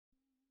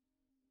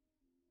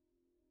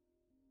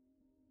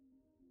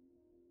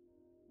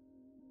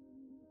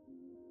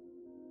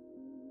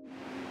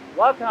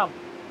Welcome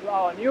to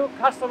our new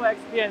Customer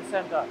Experience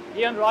Center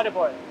here in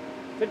Rapida.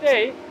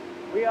 Today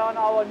we are in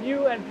our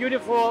new and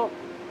beautiful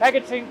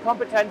Packaging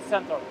Competence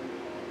Center.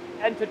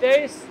 And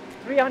today's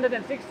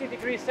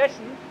 360-degree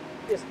session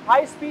is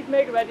high-speed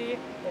make-ready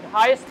and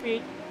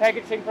high-speed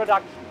packaging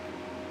production.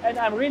 And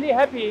I'm really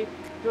happy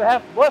to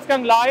have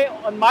Wolfgang Lai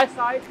on my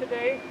side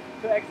today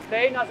to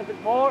explain us a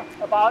bit more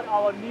about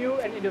our new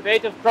and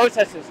innovative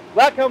processes.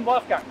 Welcome,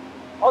 Wolfgang.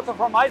 Also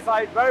from my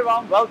side, very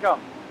warm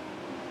welcome.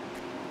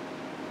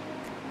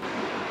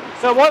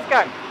 So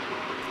Wolfgang,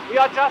 we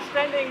are just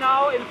standing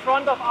now in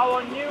front of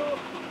our new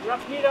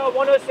Rapida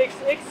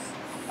 106X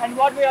and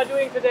what we are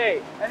doing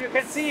today. And you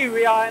can see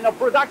we are in a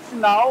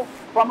production now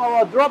from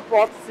our drop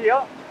box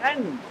here,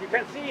 and you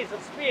can see the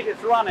speed is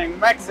running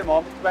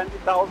maximum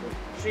 20,000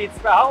 sheets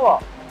per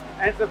hour.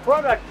 And the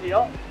product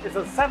here is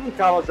a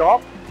 7-color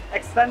job,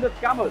 extended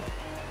gamut.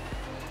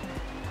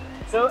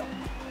 So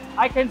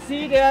I can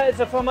see there is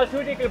a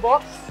pharmaceutical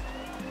box,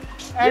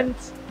 and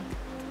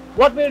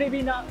what will it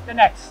be now, the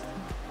next?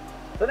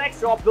 The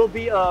next job will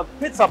be a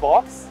pizza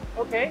box.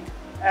 Okay.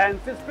 And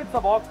this pizza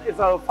box is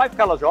a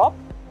 5-color job.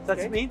 That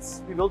Okay.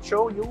 means we will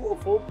show you a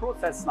full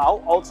process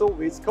now, also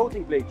with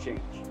coating plate change.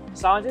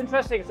 Sounds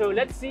interesting. So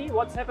let's see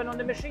what's happened on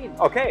the machine.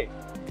 Okay.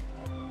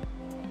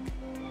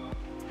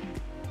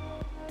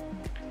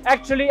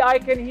 Actually, I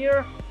can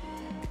hear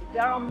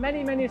there are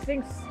many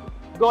things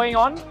going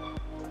on,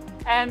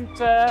 and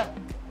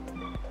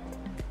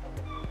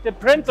the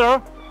printer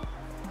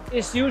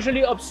is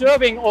usually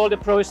observing all the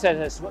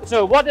processes.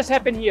 So what has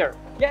happened here?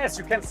 Yes,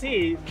 you can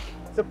see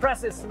the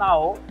press is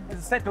now in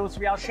the status.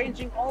 We are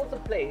changing all the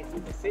plates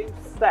in the same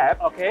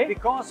step. Okay.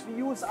 Because we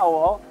use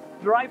our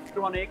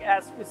Drivetronic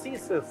SPC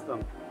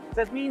system.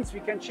 That means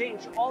we can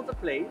change all the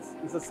plates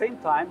at the same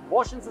time,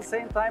 wash at the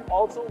same time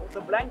also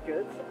the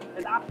blankets,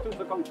 and up to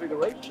the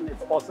configuration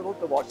it's possible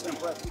to wash and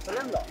press the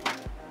cylinder.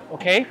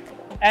 Okay.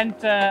 And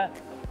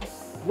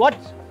what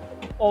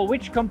or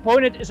which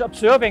component is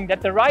observing that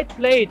the right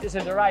plate is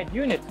in the right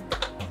unit?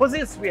 For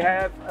this we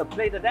have a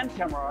plate adent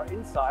camera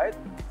inside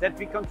that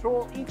we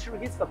control each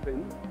register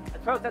pin.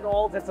 At first at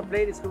all that the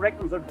plate is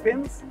correct on the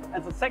pins,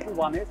 and the second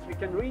one is we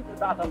can read the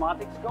data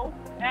scope,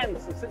 and the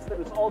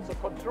system is also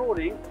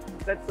controlling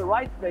that the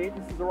right plate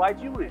is in the right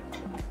unit.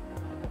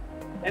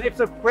 And if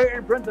the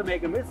printer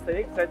make a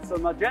mistake, that the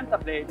magenta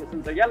plate is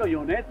in the yellow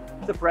unit,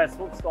 the press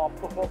will stop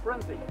before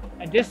printing.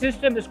 And this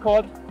system is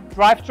called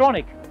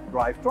Drivetronic.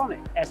 Drivetronic.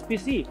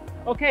 SPC.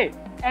 Okay,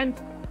 and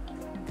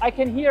I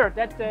can hear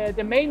that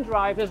the main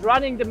drive is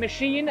running the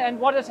machine, and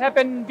what has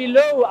happened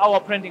below our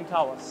printing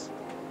towers?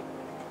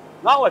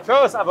 Now at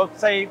first I would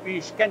say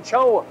we can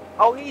show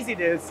how easy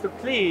it is to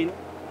clean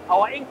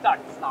our ink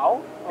ducts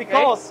now,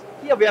 because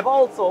here we have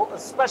also a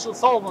special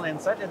solvent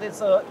inside. It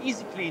is an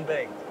easy clean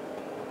bag.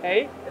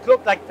 Okay, It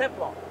looks like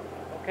Teflon.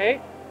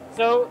 okay.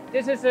 So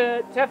this is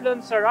a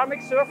Teflon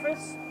ceramic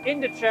surface in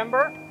the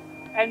chamber,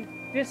 and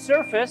this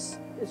surface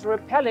is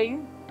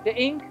repelling the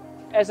ink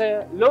as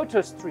a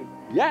lotus tree.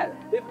 Yeah,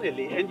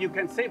 definitely, and you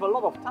can save a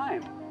lot of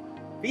time.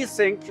 We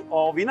think,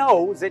 or we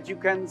know, that you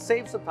can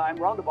save the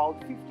time around about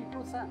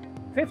 50%.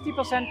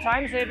 50%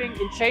 time saving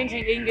in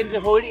changing ink in the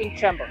whole ink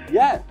chamber.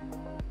 Yeah.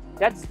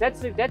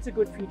 That's a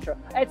good feature.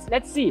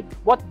 Let's see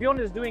what Björn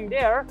is doing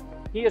there.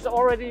 He is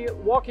already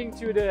walking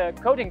to the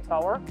coating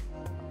tower.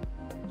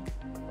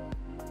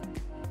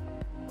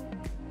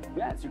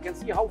 Yes, you can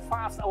see how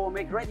fast our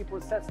make-ready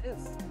process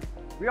is.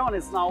 Björn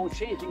is now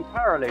changing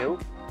parallel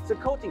the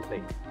coating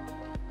plate,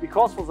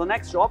 because for the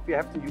next job we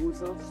have to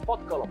use a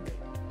spot color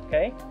plate.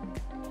 Okay.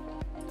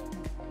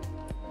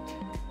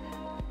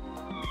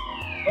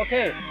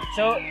 Okay,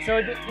 so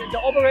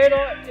the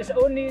operator is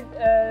only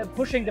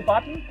pushing the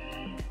button,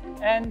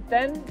 and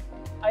then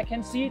I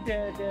can see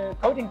the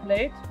coating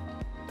plate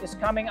is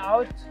coming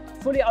out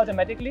fully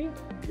automatically.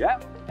 Yeah,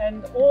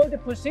 And all the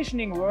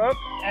positioning work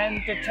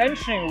and the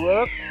tensioning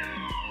work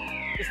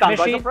it's done by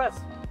the Machine-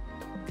 press.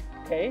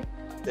 okay.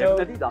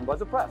 Definitely done by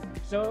the press.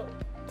 So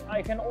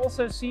I can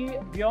also see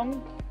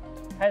Björn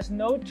has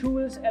no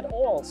tools at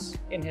all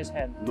in his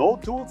hand. No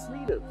tools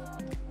needed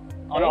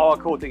on Okay. our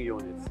coating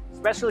units.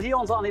 Especially here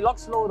on the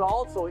anti-lux loader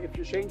also, if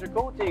you change a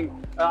coating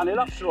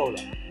anti-lux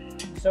loader.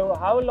 So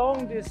how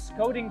long this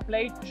coating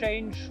plate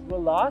change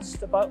will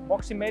last, about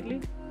approximately?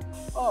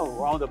 Oh,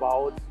 around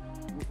about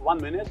 1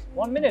 minute.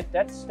 1 minute.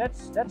 That's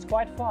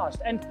quite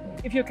fast. And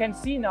if you can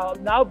see now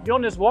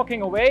Björn is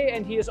walking away,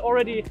 and he is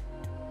already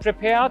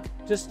prepared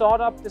to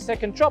start up the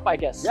second job, I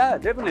guess. Yeah,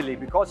 definitely,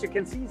 because you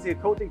can see the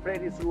coating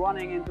plate is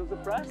running into the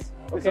press.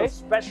 With Okay. a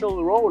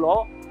special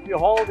roller, you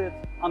hold it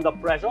under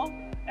pressure,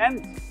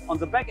 and on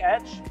the back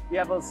edge we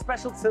have a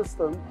special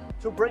system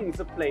to bring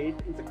the plate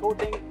in the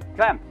coating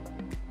clamp.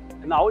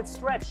 And now it's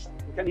stretched.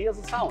 You can hear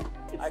the sound.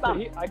 It's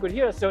done. I could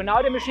hear. So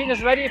now the machine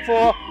is ready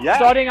for Yeah.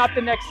 starting up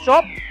the next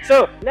job.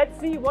 So let's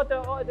see what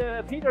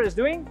the feeder is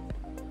doing.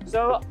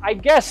 So I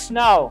guess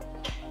now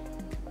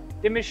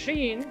the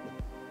machine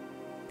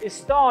is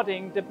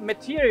starting the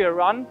material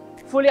run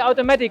fully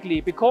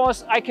automatically,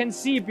 because I can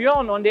see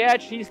Björn on the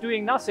edge. He's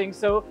doing nothing.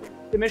 So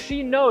the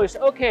machine knows,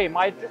 okay,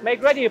 my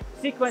make ready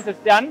sequence is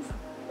done,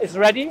 is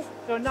ready.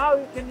 So now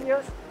you can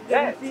hear,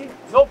 Yes.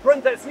 No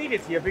printer is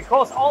needed here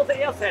because all the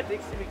air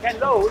settings we can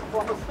load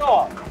from the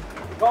store.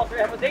 Because we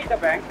have a data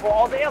bank for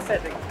all the air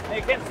settings. And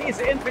you can see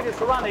the infit is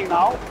running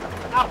now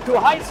up to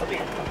high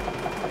speed,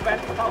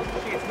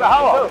 20,000 sheets per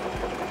hour.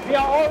 So we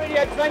are already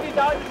at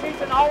 20,000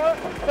 sheets an hour.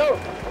 So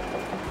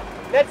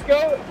let's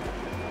go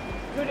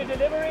to the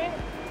delivery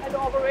and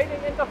operating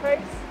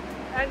interface,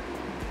 and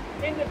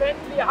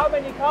independently how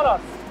many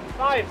colors,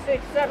 5,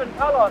 6, 7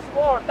 colors,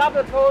 or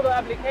double color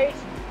application.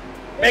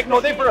 Make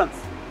no difference.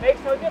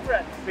 Makes no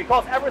difference.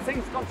 Because everything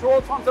is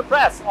controlled from the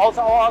press.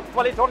 Also our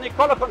Qualitronic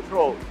color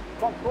control.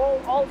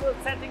 Control all the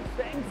settings,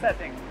 the ink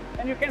settings.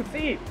 And you can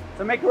see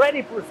the make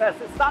ready process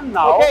is done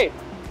now. Okay.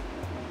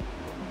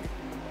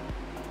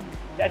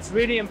 That's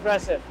really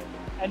impressive.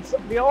 And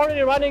so we're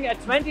already running at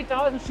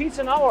 20,000 sheets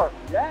an hour.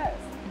 Yes.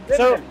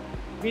 So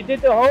we did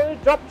the whole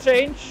job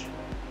change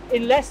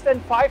in less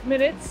than 5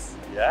 minutes.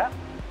 Yeah.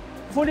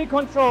 Fully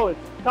controlled.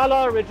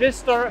 Color,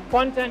 register,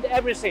 content,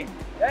 everything.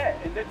 Yeah,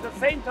 and at the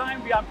same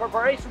time we are in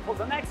preparation for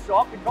the next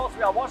job because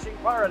we are washing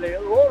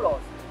parallel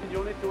rollers in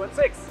unit 2 and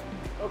 6.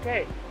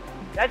 Okay,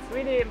 that's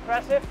really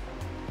impressive,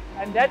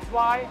 and that's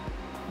why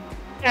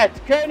at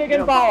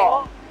Koenig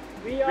Bauer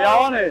we are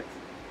on it.